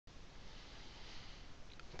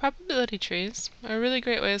Probability trees are really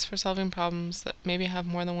great ways for solving problems that maybe have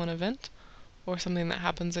more than one event, or something that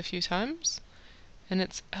happens a few times, and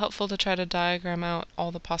it's helpful to try to diagram out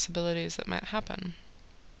all the possibilities that might happen.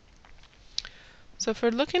 So if we're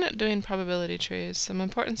looking at doing probability trees, some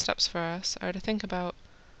important steps for us are to think about,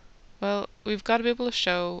 well, we've got to be able to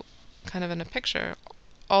show, kind of in a picture,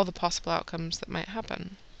 all the possible outcomes that might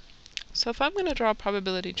happen. So if I'm going to draw a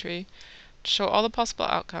probability tree to show all the possible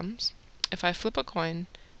outcomes, if I flip a coin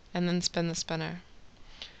and then spin the spinner,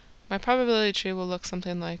 my probability tree will look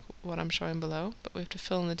something like what I'm showing below, but we have to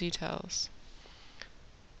fill in the details.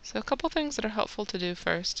 So a couple things that are helpful to do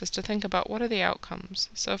first is to think about what are the outcomes.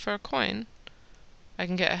 So for a coin, I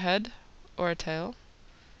can get a head or a tail.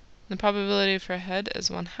 The probability for a head is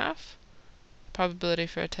 1/2. The probability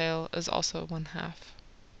for a tail is also 1/2.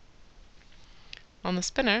 On the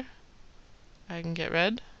spinner, I can get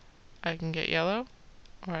red, I can get yellow,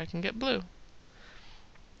 or I can get blue.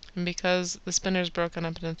 And because the spinner is broken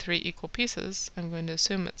up into 3 equal pieces, I'm going to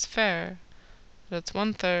assume it's fair that it's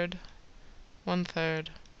 1/3, 1/3,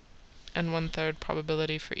 and 1/3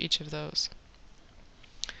 probability for each of those.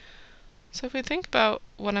 So if we think about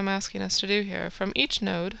what I'm asking us to do here, from each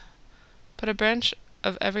node, put a branch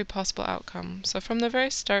of every possible outcome. So from the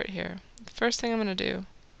very start here, the first thing I'm going to do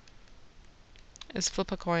is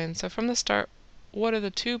flip a coin. So from the start, what are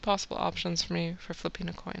the 2 possible options for me for flipping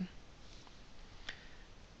a coin?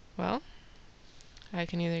 Well, I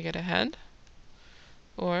can either get a head,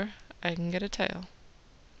 or I can get a tail.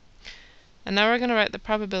 And now we're going to write the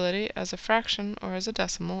probability as a fraction or as a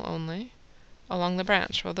decimal only along the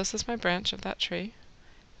branch. Well, this is my branch of that tree.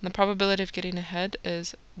 And the probability of getting a head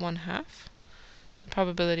is 1/2. The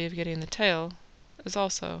probability of getting the tail is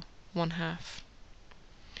also 1/2.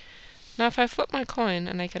 Now if I flip my coin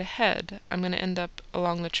and I get a head, I'm going to end up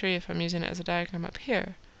along the tree if I'm using it as a diagram up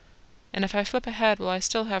here. And if I flip a head, well, I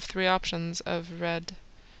still have 3 options of red,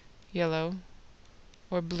 yellow,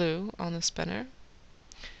 or blue on the spinner.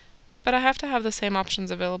 But I have to have the same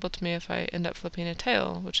options available to me if I end up flipping a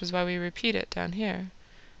tail, which is why we repeat it down here.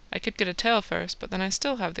 I could get a tail first, but then I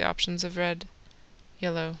still have the options of red,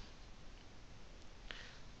 yellow,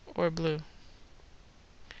 or blue.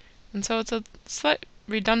 And so it's a slight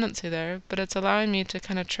redundancy there, but it's allowing me to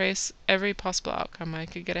kind of trace every possible outcome. I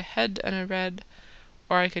could get a head and a red,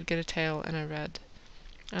 or I could get a tail and a red,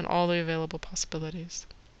 and all the available possibilities.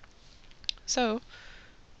 So,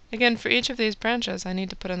 again, for each of these branches, I need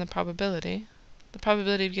to put in the probability. The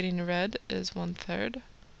probability of getting a red is 1/3.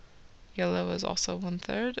 Yellow is also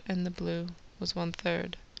 1/3, and the blue was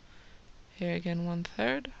 1/3. Here again,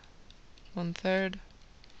 1/3, 1/3,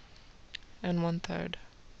 and 1/3.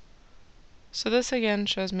 So this again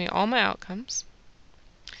shows me all my outcomes.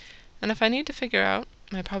 And if I need to figure out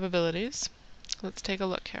my probabilities, let's take a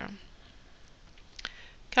look here.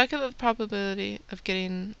 Calculate the probability of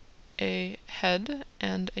getting a head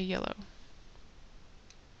and a yellow.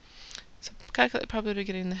 So calculate the probability of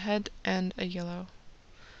getting the head and a yellow.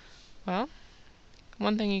 Well,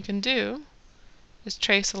 one thing you can do is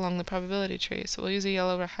trace along the probability tree. So we'll use a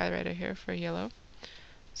yellow highlighter here for yellow.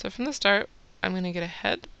 So from the start, I'm going to get a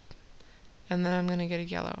head, and then I'm going to get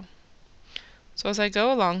a yellow. So as I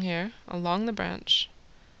go along here, along the branch,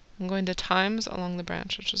 I'm going to times along the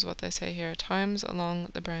branch, which is what they say here, times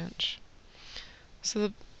along the branch. So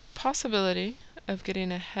the possibility of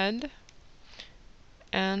getting a head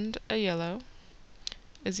and a yellow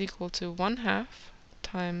is equal to 1/2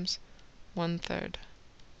 times 1/3,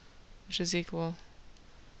 which is equal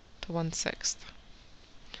to 1/6.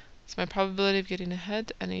 So my probability of getting a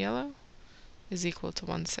head and a yellow is equal to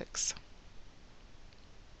 1/6.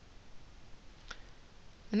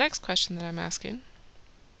 The next question that I'm asking,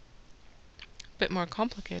 a bit more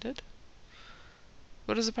complicated.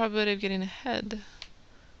 What is the probability of getting a head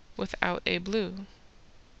without a blue?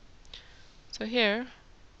 So here,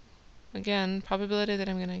 again, probability that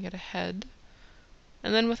I'm going to get a head.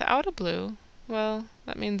 And then without a blue, well,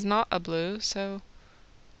 that means not a blue, so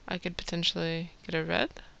I could potentially get a red,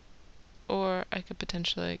 or I could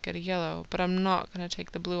potentially get a yellow, but I'm not going to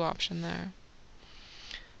take the blue option there.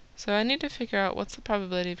 So I need to figure out what's the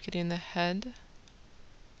probability of getting the head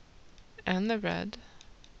and the red.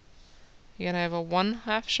 Again, I have a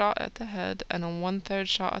 1/2 shot at the head and a 1/3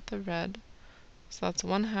 shot at the red. So that's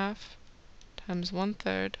 1/2 times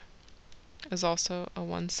 1/3 is also a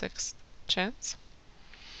 1/6 chance.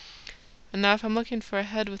 And now if I'm looking for a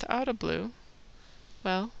head without a blue,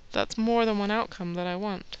 well, that's more than one outcome that I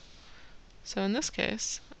want. So in this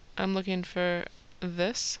case, I'm looking for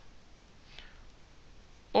this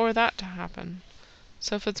or that to happen.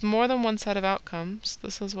 So if it's more than one set of outcomes,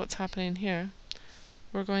 this is what's happening here,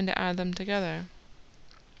 we're going to add them together.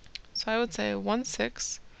 So I would say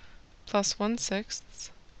 1/6 plus 1/6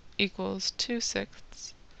 equals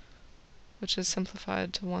 2/6, which is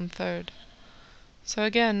simplified to 1/3. So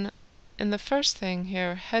again, in the first thing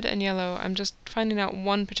here, head and yellow, I'm just finding out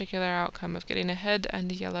one particular outcome of getting a head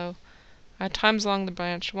and a yellow. I times along the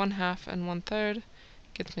branch 1/2 and 1/3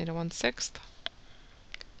 gets me to 1/6.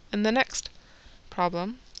 In the next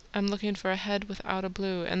problem, I'm looking for a head without a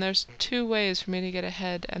blue, and there's two ways for me to get a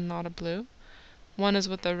head and not a blue. One is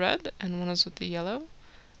with the red and one is with the yellow.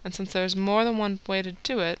 And since there's more than one way to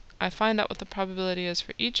do it, I find out what the probability is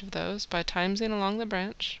for each of those by timesing along the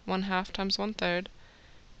branch, 1/2 times 1/3,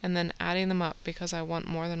 and then adding them up because I want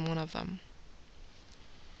more than one of them.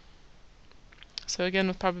 So again,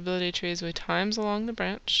 with probability trees, we times along the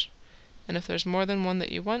branch, and if there's more than one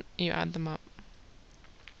that you want, you add them up.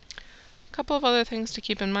 A couple of other things to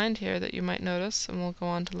keep in mind here that you might notice, and we'll go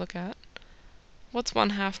on to look at. What's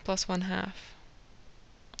 1/2 plus 1/2?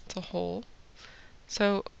 It's a whole.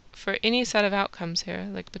 So for any set of outcomes here,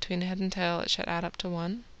 like between head and tail, it should add up to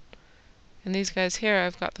 1. And these guys here,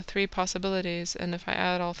 I've got the 3 possibilities, and if I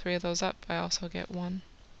add all 3 of those up, I also get 1.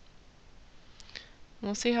 And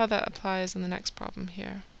we'll see how that applies in the next problem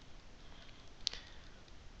here.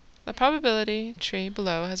 The probability tree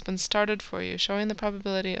below has been started for you, showing the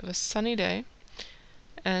probability of a sunny day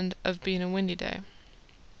and of being a windy day.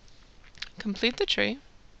 Complete the tree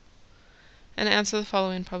and answer the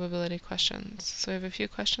following probability questions. So we have a few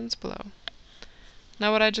questions below.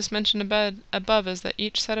 Now what I just mentioned above is that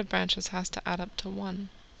each set of branches has to add up to 1.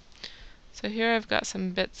 So here I've got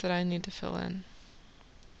some bits that I need to fill in.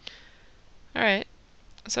 Alright,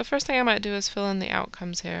 so first thing I might do is fill in the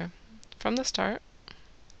outcomes here. From the start,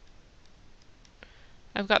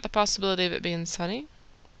 I've got the possibility of it being sunny,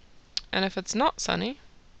 and if it's not sunny,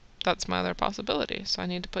 that's my other possibility, so I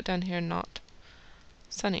need to put down here not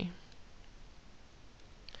sunny.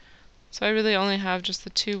 So I really only have just the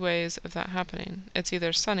 2 ways of that happening. It's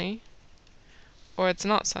either sunny or it's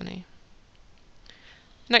not sunny.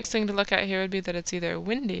 Next thing to look at here would be that it's either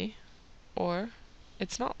windy or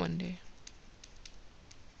it's not windy.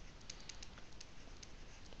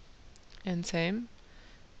 And same,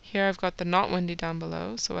 here I've got the not windy down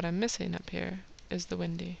below, so what I'm missing up here is the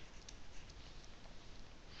windy.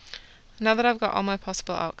 Now that I've got all my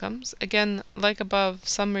possible outcomes, again, like above,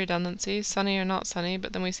 some redundancy, sunny or not sunny,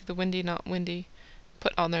 but then we see the windy, not windy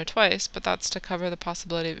put on there twice, but that's to cover the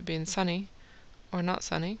possibility of it being sunny or not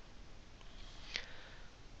sunny.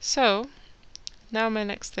 So, now my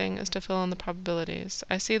next thing is to fill in the probabilities.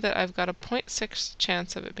 I see that I've got a 0.6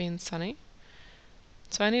 chance of it being sunny,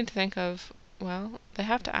 so I need to think of, well, they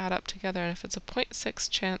have to add up together, and if it's a 0.6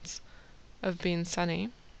 chance of being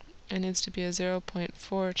sunny, it needs to be a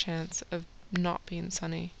 0.4 chance of not being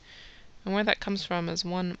sunny. And where that comes from is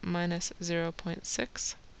 1 minus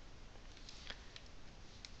 0.6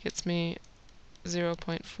 gets me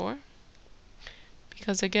 0.4.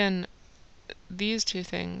 Because again, these two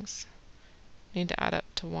things need to add up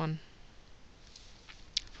to 1.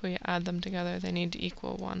 If we add them together, they need to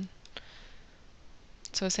equal 1.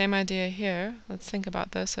 So same idea here. Let's think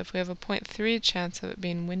about this. If we have a 0.3 chance of it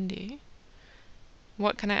being windy,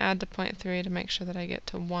 what can I add to 0.3 to make sure that I get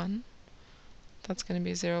to 1? That's going to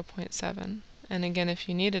be 0.7. And again, if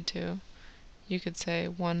you needed to, you could say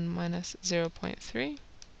 1 minus 0.3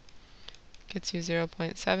 gets you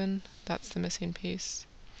 0.7. That's the missing piece.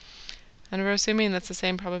 And we're assuming that's the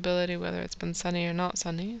same probability whether it's been sunny or not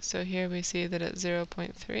sunny. So here we see that it's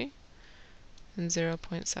 0.3 and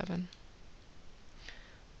 0.7.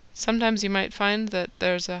 Sometimes you might find that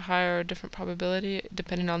there's a higher or different probability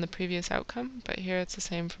depending on the previous outcome, but here it's the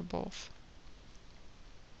same for both.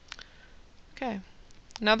 Okay,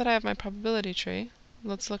 now that I have my probability tree,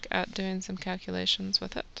 let's look at doing some calculations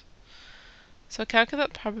with it. So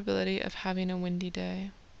calculate the probability of having a windy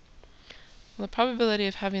day. Well, the probability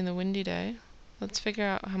of having the windy day, let's figure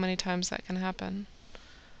out how many times that can happen.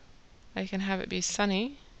 I can have it be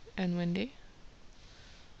sunny and windy,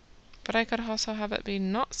 but I could also have it be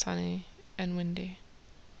not sunny and windy.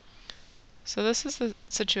 So this is the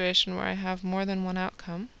situation where I have more than one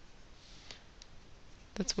outcome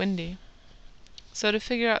that's windy. So to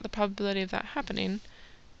figure out the probability of that happening,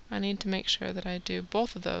 I need to make sure that I do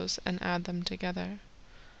both of those and add them together.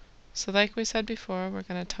 So like we said before, we're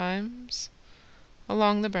going to times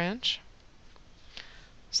along the branch.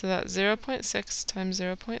 So that's 0.6 times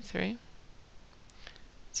 0.3.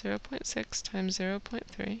 0.6 times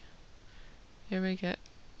 0.3. Here we get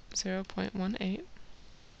 0.18.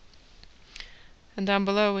 And down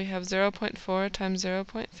below we have 0.4 times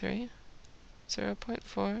 0.3.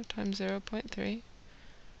 0.4 times 0.3.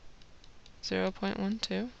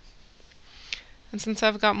 0.12. And since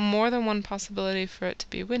I've got more than one possibility for it to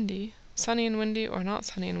be windy, sunny and windy or not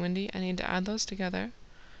sunny and windy, I need to add those together.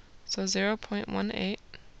 So 0.18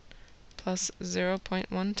 plus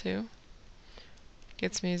 0.12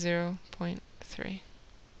 gets me 0.3.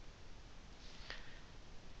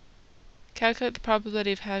 Calculate the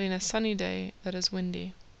probability of having a sunny day that is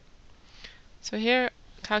windy. So here,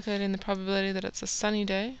 calculating the probability that it's a sunny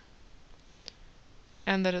day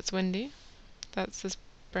and that it's windy. That's this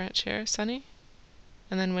branch here, sunny,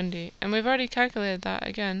 and then windy. And we've already calculated that,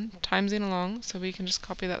 again, timesing along, so we can just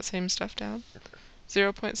copy that same stuff down.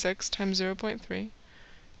 0.6 times 0.3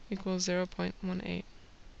 equals 0.18.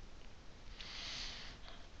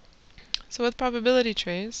 So with probability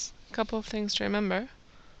trays, a couple of things to remember.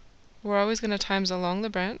 We're always going to times along the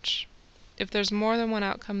branch. If there's more than one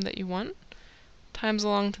outcome that you want, times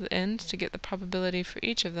along to the end to get the probability for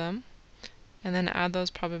each of them, and then add those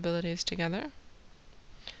probabilities together.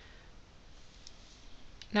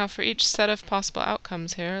 Now for each set of possible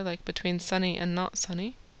outcomes here, like between sunny and not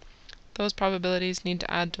sunny, those probabilities need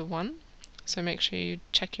to add to 1. So make sure you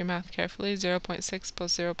check your math carefully. 0.6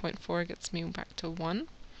 plus 0.4 gets me back to 1.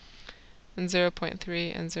 And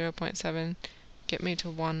 0.3 and 0.7 get me to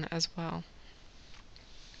 1 as well.